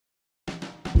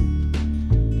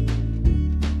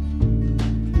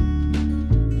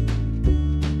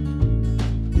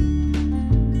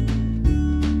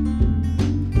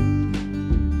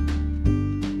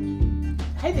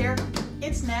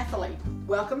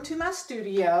Welcome to my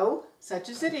studio, such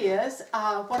as it is.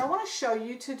 What I want to show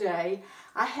you today,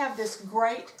 I have this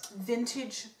great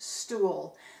vintage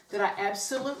stool that I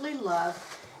absolutely love,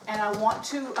 and I want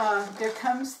to, there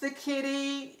comes the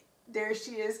kitty, there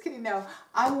she is, kitty, no.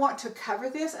 I want to cover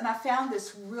this, and I found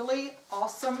this really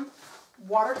awesome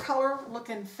watercolor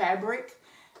looking fabric,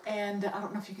 and I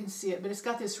don't know if you can see it, but it's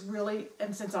got this really,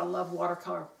 and since I love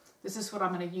watercolor, this is what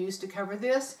I'm going to use to cover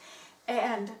this.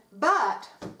 But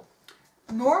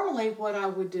normally what I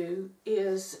would do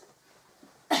is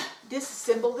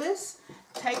disassemble this,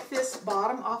 take this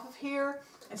bottom off of here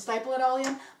and staple it all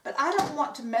in, but I don't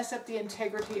want to mess up the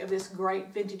integrity of this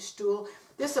great vintage stool.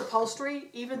 This upholstery,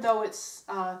 even though it's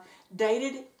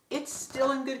dated, it's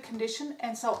still in good condition,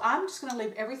 and so I'm just going to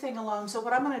leave everything alone. So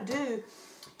what I'm going to do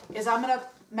is I'm going to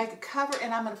make a cover,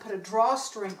 and I'm going to put a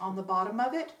drawstring on the bottom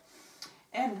of it.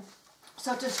 And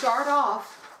so to start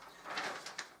off,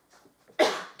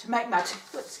 to make my,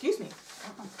 excuse me,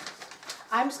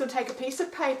 I'm just going to take a piece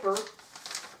of paper.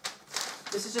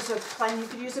 This is just a plain, you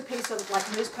could use a piece of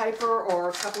like newspaper or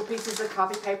a couple of pieces of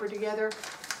copy paper together.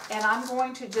 And I'm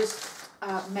going to just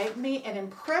make me an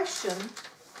impression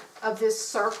of this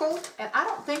circle. And I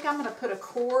don't think I'm going to put a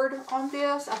cord on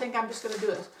this. I think I'm just going to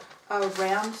do a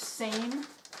round seam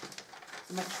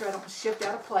to make sure I don't shift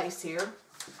out of place here.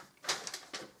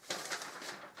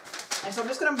 And so I'm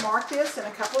just going to mark this in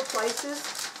a couple of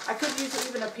places. I could use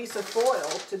even a piece of foil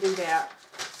to do that.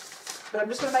 But I'm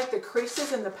just going to make the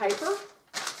creases in the paper.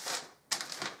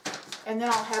 And then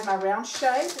I'll have my round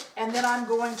shape. And then I'm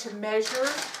going to measure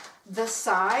the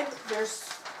side. There's,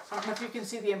 I don't know if you can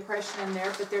see the impression in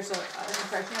there, but there's an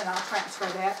impression, and I'll transfer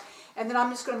that. And then I'm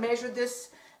just going to measure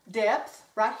this depth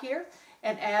right here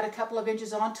and add a couple of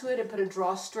inches onto it and put a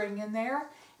drawstring in there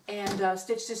and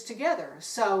stitch this together.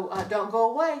 So don't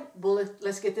go away.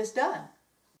 Let's get this done.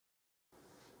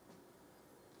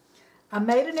 I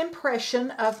made an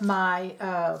impression of my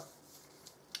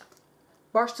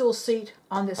bar stool seat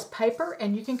on this paper,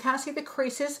 and you can kind of see the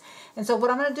creases. And so what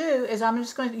I'm going to do is I'm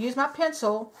just going to use my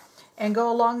pencil and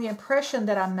go along the impression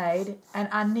that I made, and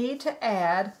I need to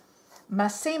add my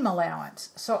seam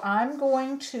allowance. So I'm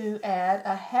going to add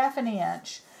a 1/2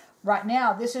 inch. Right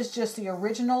now this is just the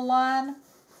original line,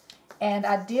 and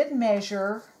I did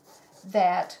measure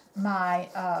that my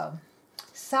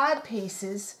side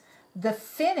pieces, the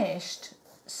finished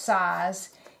size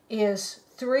is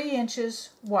 3 inches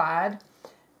wide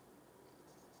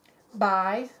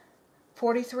by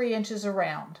 43 inches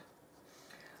around.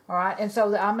 Alright, and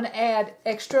so I'm going to add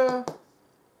extra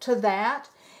to that,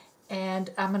 and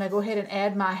I'm going to go ahead and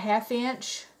add my 1/2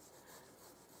 inch,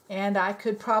 and I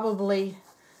could probably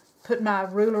put my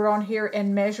ruler on here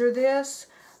and measure this,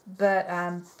 but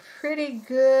I'm pretty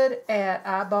good at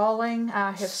eyeballing.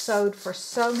 I have sewed for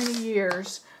so many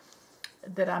years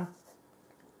that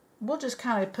we'll just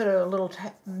kind of put a little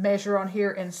measure on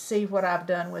here and see what I've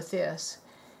done with this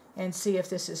and see if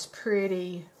this is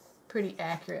pretty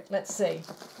accurate. Let's see.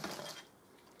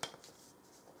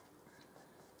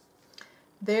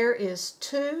 There is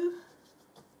 2.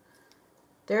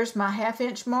 There's my 1/2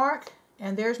 inch mark,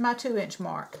 and there's my 2 inch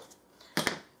mark.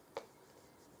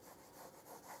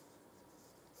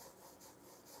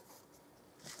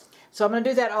 So I'm going to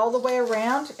do that all the way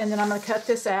around, and then I'm going to cut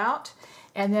this out,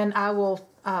 and then I will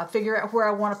figure out where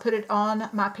I want to put it on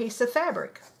my piece of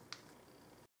fabric.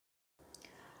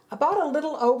 I bought a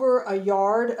little over a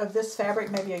yard of this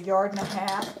fabric, maybe 1.5 yards,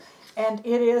 and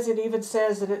it even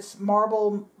says that it's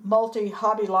Marble Multi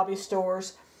Hobby Lobby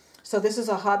stores. So this is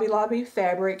a Hobby Lobby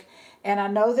fabric, and I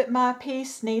know that my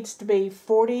piece needs to be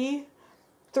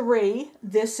 43.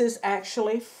 This is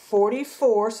actually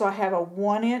 44, so I have a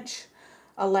 1 inch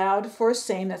allowed for a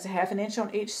seam. That's a 1/2 inch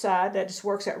on each side. That just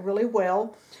works out really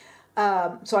well.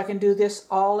 So I can do this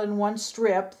all in one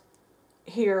strip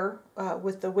here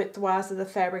with the width-wise of the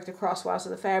fabric, the crosswise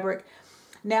of the fabric.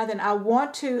 Now then, I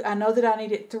know that I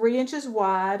need it 3 inches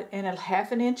wide and a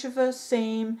 1/2 inch of a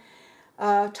seam,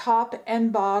 top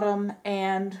and bottom,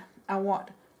 and I want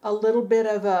a little bit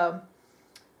of a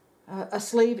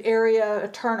sleeve area, a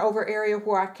turnover area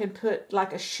where I can put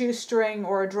like a shoestring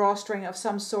or a drawstring of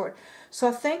some sort. So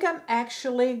I think I'm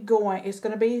actually it's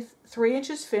going to be 3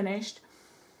 inches finished,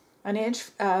 1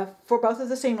 inch for both of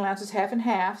the seam allowances, 1/2 and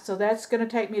 1/2. So that's going to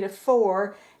take me to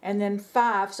 4 and then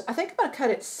 5. So I think I'm going to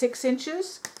cut it 6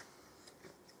 inches.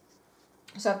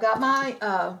 So I've got my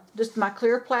just my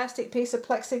clear plastic piece of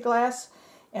plexiglass,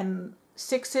 and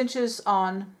 6 inches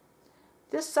on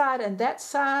this side and that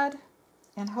side,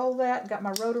 and hold that. Got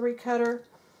my rotary cutter.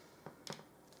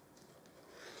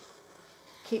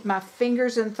 Keep my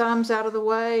fingers and thumbs out of the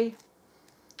way.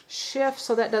 Shift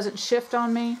so that doesn't shift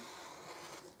on me.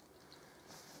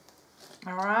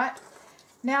 All right.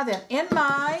 Now then, in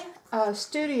my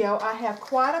studio, I have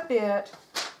quite a bit,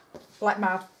 like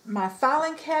my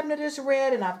filing cabinet is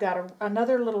red, and I've got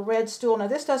another little red stool. Now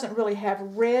this doesn't really have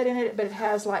red in it, but it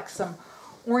has like some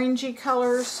orangey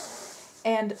colors.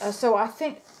 And so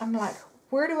I'm like,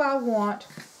 where do I want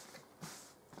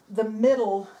the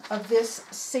middle of this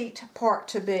seat part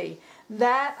to be?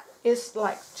 That is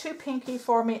like too pinky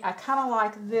for me. I kind of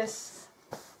like this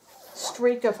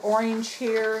streak of orange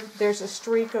here. There's a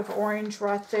streak of orange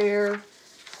right there.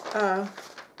 I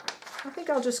think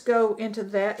I'll just go into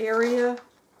that area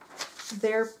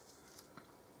there,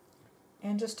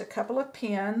 and just a couple of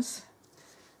pins.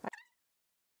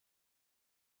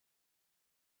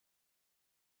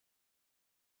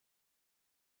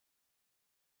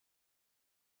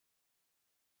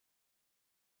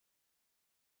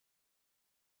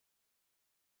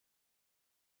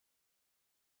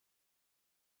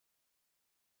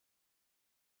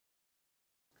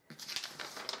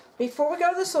 Before we go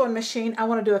to the sewing machine, I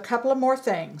want to do a couple of more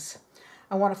things.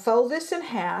 I want to fold this in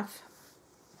half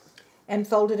and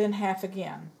fold it in half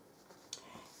again.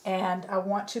 And I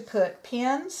want to put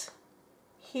pins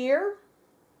here,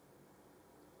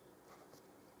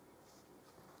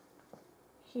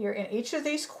 here in each of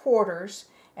these quarters,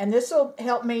 and this will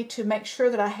help me to make sure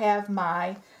that I have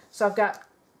so I've got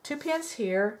 2 pins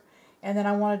here, and then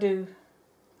I want to do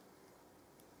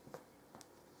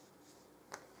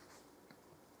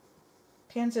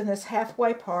pins in this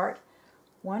halfway part,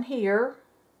 one here.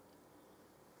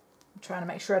 I'm trying to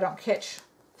make sure I don't catch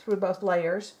through both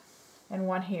layers, and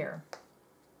one here.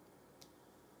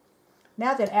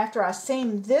 Now then, after I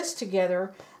seam this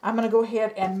together, I'm going to go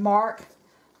ahead and mark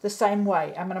the same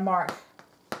way. I'm going to mark,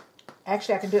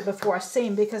 actually I can do it before I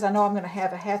seam because I know I'm going to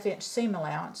have a 1/2 inch seam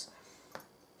allowance.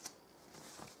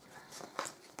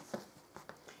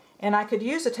 And I could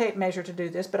use a tape measure to do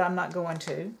this, but I'm not going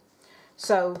to.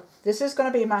 So this is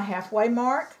going to be my halfway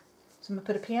mark. So I'm going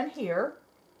to put a pin here.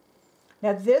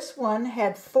 Now this one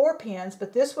had 4 pins,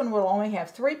 but this one will only have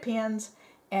 3 pins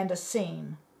and a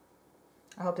seam.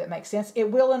 I hope that makes sense. It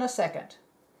will in a second.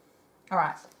 All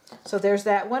right, so there's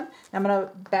that one. Now I'm going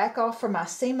to back off from my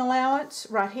seam allowance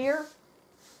right here.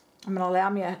 I'm going to allow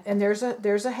me and there's a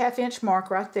 1/2 inch mark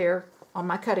right there on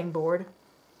my cutting board.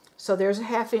 So there's a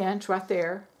 1/2 inch right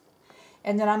there.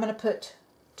 And then I'm going to put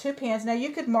 2 pins. Now you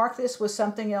could mark this with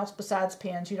something else besides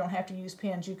pins. You don't have to use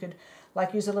pins. You could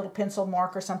like use a little pencil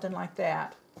mark or something like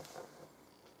that.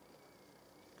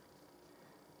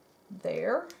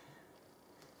 There.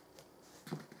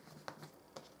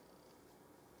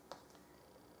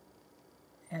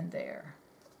 And there.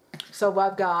 So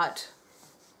I've got,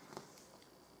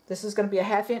 this is going to be a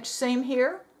 1/2 inch seam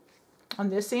here on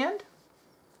this end,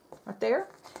 right there.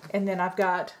 And then I've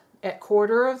got at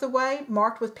 1/4 of the way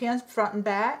marked with pins front and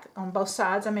back, on both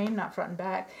sides, I mean, not front and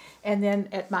back. And then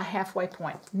at my halfway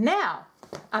point. Now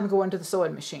I'm going to the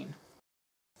sewing machine.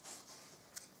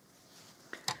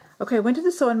 Okay, I went to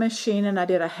the sewing machine and I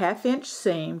did a 1/2 inch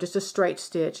seam, just a straight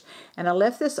stitch, and I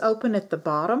left this open at the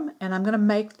bottom, and I'm going to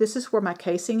make, this is where my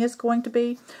casing is going to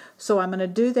be, so I'm going to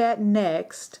do that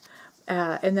next,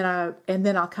 and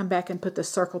then I'll come back and put the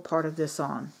circle part of this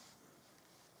on.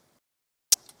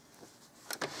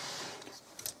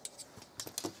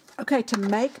 Okay, to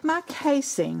make my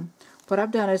casing, what I've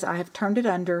done is I have turned it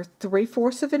under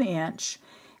 3/4 of an inch.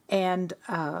 And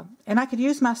I could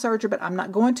use my serger, but I'm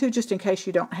not going to, just in case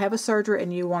you don't have a serger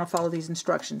and you want to follow these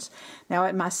instructions. Now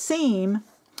at my seam,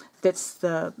 that's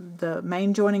the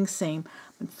main joining seam,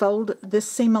 fold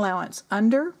this seam allowance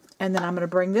under, and then I'm going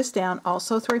to bring this down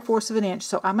also 3/4 of an inch.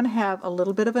 So I'm going to have a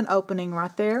little bit of an opening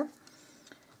right there.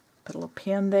 Put a little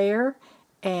pin there,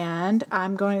 and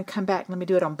I'm going to come back. Let me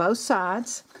do it on both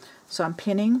sides. So I'm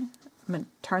pinning, I'm going to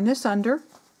turn this under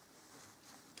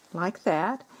like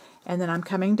that. And then I'm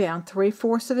coming down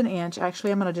 3/4 of an inch.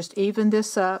 Actually, I'm going to just even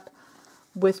this up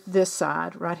with this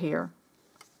side right here.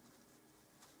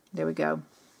 There we go.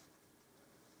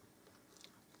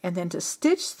 And then to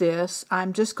stitch this,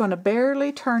 I'm just going to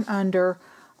barely turn under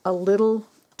a little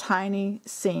tiny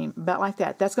seam, about like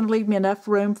that. That's going to leave me enough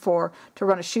room to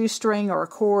run a shoestring or a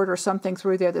cord or something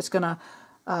through there that's going to,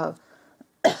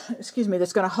 excuse me,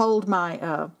 that's going to hold my,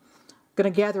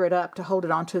 going to gather it up to hold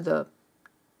it onto the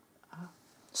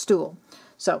stool.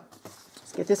 So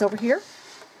let's get this over here.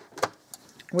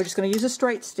 We're just going to use a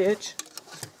straight stitch.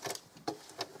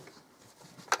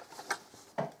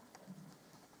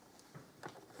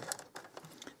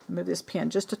 Move this pin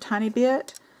just a tiny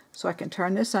bit so I can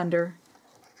turn this under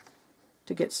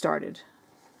to get started.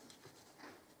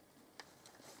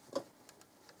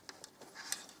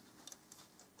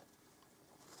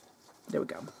 There we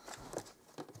go.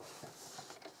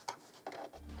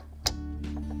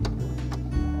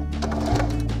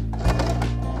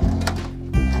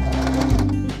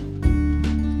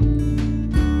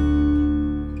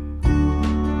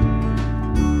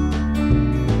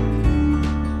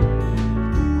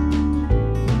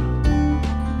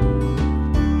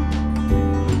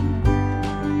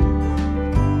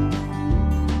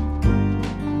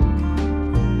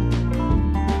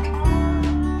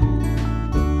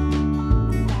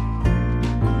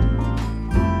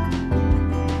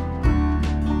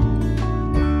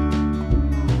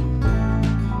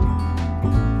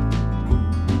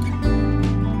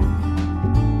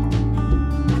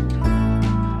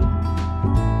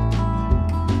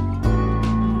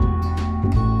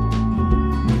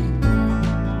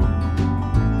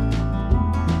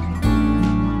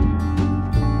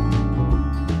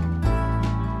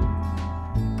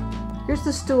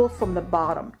 stool from the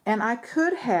bottom, and I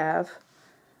could have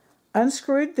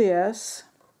unscrewed these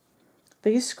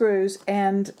screws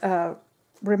and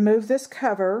removed this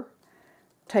cover,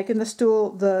 taken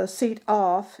the seat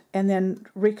off, and then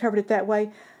recovered it that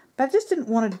way. But I just didn't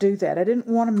want to do that. I didn't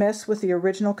want to mess with the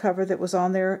original cover that was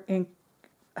on there, in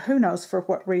who knows for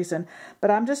what reason.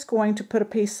 But I'm just going to put a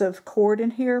piece of cord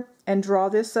in here and draw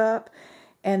this up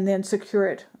and then secure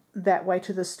it that way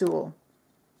to the stool.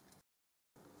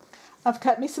 I've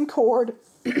cut me some cord,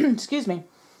 excuse me,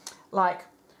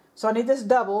 so I need this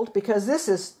doubled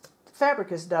because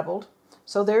fabric is doubled.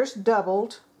 So there's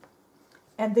doubled,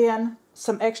 and then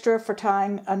some extra for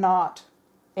tying a knot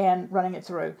and running it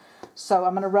through. So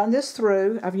I'm going to run this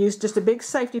through. I've used just a big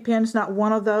safety pin. It's not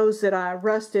one of those that I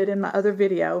rusted in my other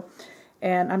video.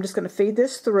 And I'm just going to feed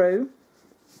this through.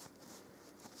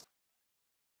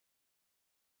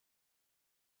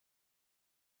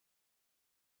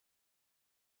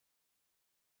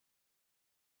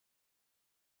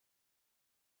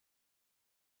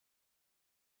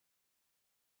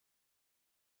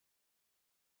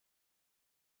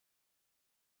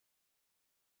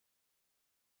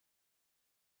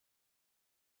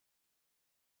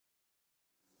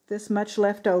 This much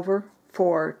left over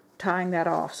for tying that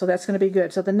off, so that's going to be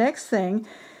good. So the next thing,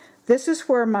 this is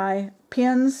where my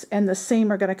pins and the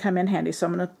seam are going to come in handy, so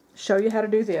I'm going to show you how to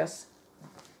do this.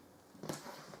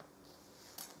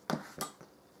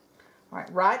 Alright,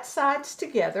 right sides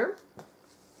together.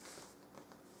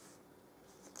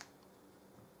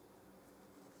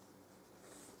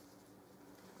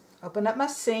 Open up my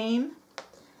seam,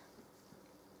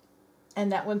 and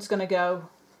that one's going to go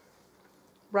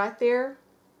right there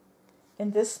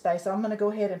in this space. I'm going to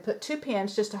go ahead and put 2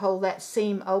 pins just to hold that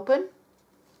seam open.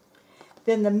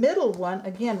 Then the middle one,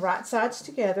 again, right sides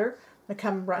together, I'm going to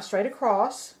come right straight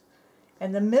across,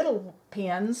 and the middle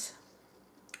pins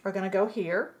are going to go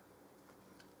here.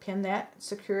 Pin that,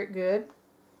 secure it good.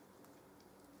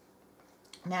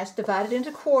 Now it's divided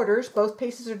into quarters. Both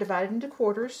pieces are divided into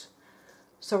quarters.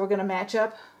 So we're going to match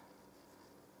up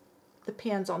the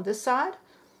pins on this side.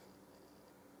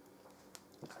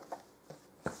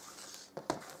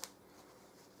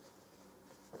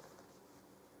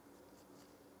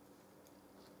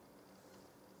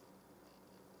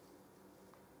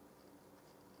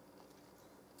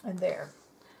 And there.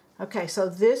 Okay, so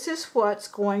this is what's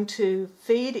going to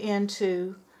feed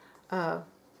into the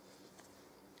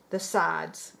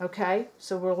sides. Okay,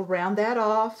 so we'll round that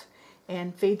off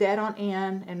and feed that on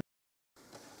in. And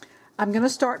I'm going to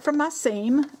start from my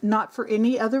seam, not for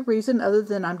any other reason other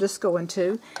than I'm just going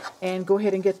to, and go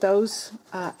ahead and get those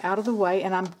out of the way.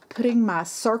 And I'm putting my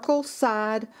circle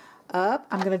side up.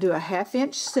 I'm going to do a 1/2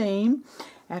 inch seam.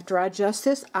 After I adjust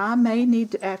this, I may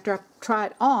need to, after I try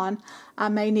it on, I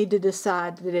may need to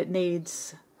decide that it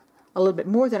needs a little bit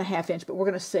more than a 1/2 inch, but we're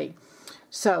going to see.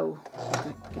 So,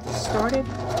 get this started.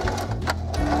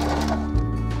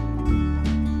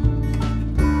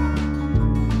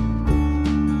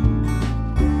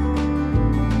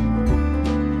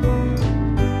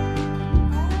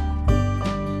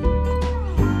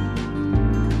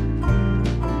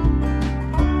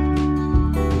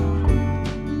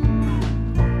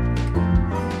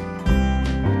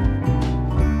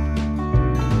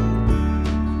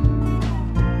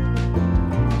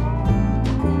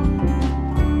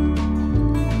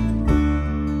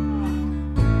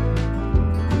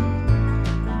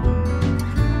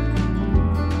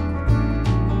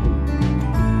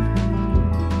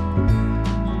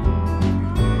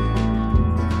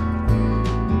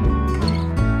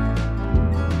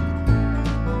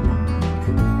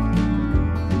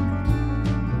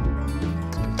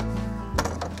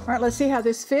 All right, let's see how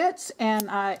this fits, and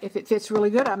if it fits really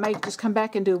good, I may just come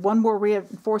back and do one more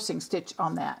reinforcing stitch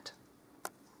on that.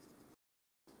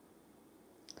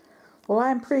 Well,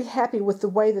 I'm pretty happy with the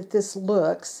way that this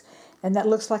looks, and that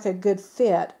looks like a good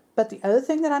fit. But the other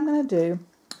thing that I'm going to do,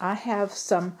 I have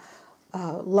some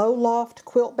low loft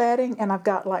quilt batting, and I've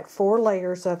got like 4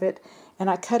 layers of it, and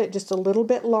I cut it just a little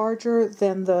bit larger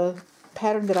than the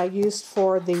pattern that I used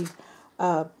for the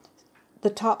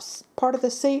top part of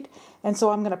the seat. And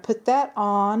so I'm going to put that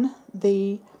on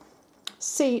the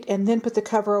seat and then put the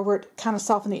cover over it, kind of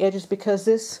soften the edges, because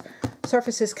this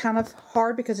surface is kind of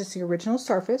hard because it's the original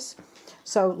surface.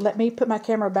 So let me put my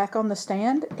camera back on the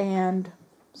stand and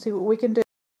see what we can do.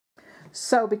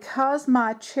 So because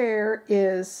my chair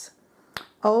is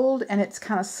old and it's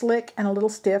kind of slick and a little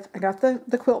stiff, I got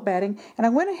the quilt batting, and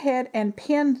I went ahead and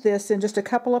pinned this in just a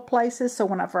couple of places, so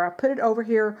whenever I put it over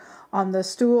here on the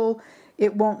stool,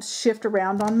 it won't shift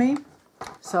around on me.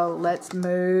 So let's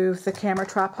move the camera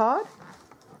tripod.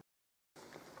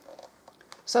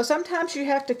 So sometimes you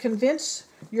have to convince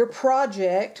your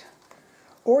project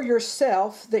or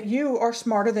yourself that you are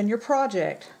smarter than your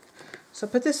project. So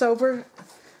put this over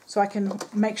so I can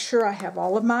make sure I have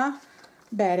all of my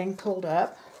batting pulled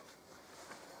up.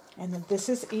 And then this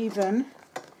is even.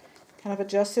 Kind of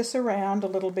adjust this around a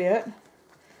little bit.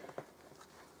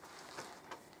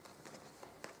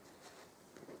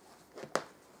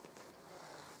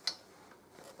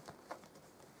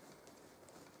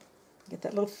 Get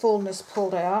that little fullness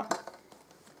pulled out.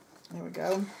 There we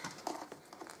go.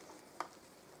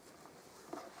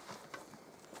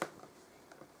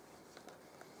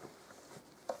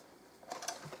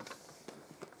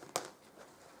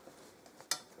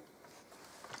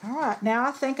 All right, now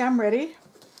I think I'm ready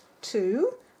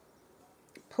to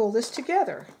pull this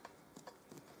together.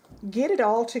 Get it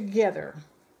all together.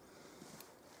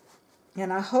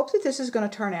 And I hope that this is going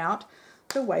to turn out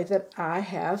the way that I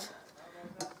have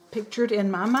pictured in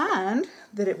my mind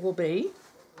that it will be.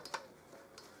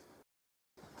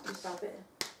 Stop it.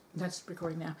 That's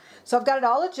recording now. So I've got it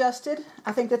all adjusted.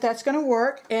 I think that that's going to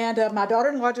work. And my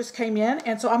daughter-in-law just came in,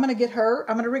 and so I'm going to get her,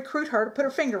 I'm going to recruit her to put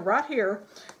her finger right here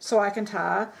so I can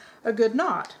tie a good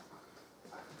knot.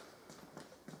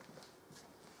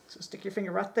 So stick your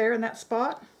finger right there in that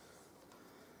spot.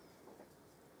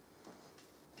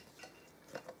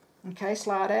 Okay,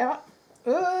 slide out.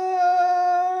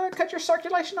 Cut your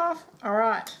circulation off. All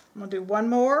right, I'm going to do one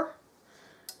more.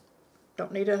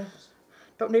 Don't need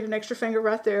an extra finger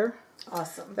right there.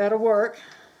 Awesome. That'll work.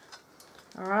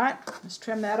 All right, let's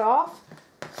trim that off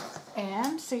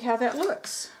and see how that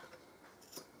looks.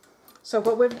 So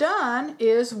what we've done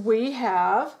is we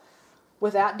have,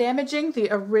 without damaging the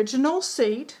original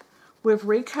seat, we've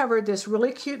recovered this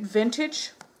really cute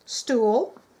vintage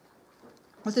stool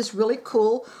with this really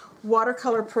cool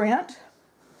watercolor print.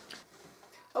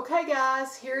 Okay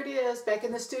guys, here it is back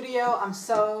in the studio. I'm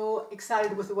so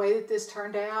excited with the way that this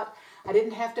turned out. I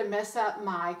didn't have to mess up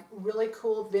my really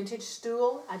cool vintage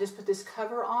stool. I just put this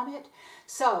cover on it.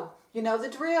 So, you know the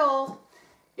drill.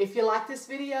 If you like this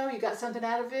video, you got something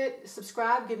out of it,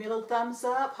 subscribe, give me a little thumbs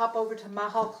up, hop over to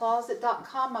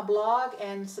myhallcloset.com, my blog,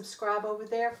 and subscribe over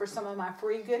there for some of my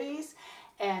free goodies.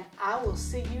 And I will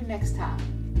see you next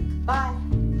time.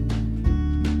 Bye.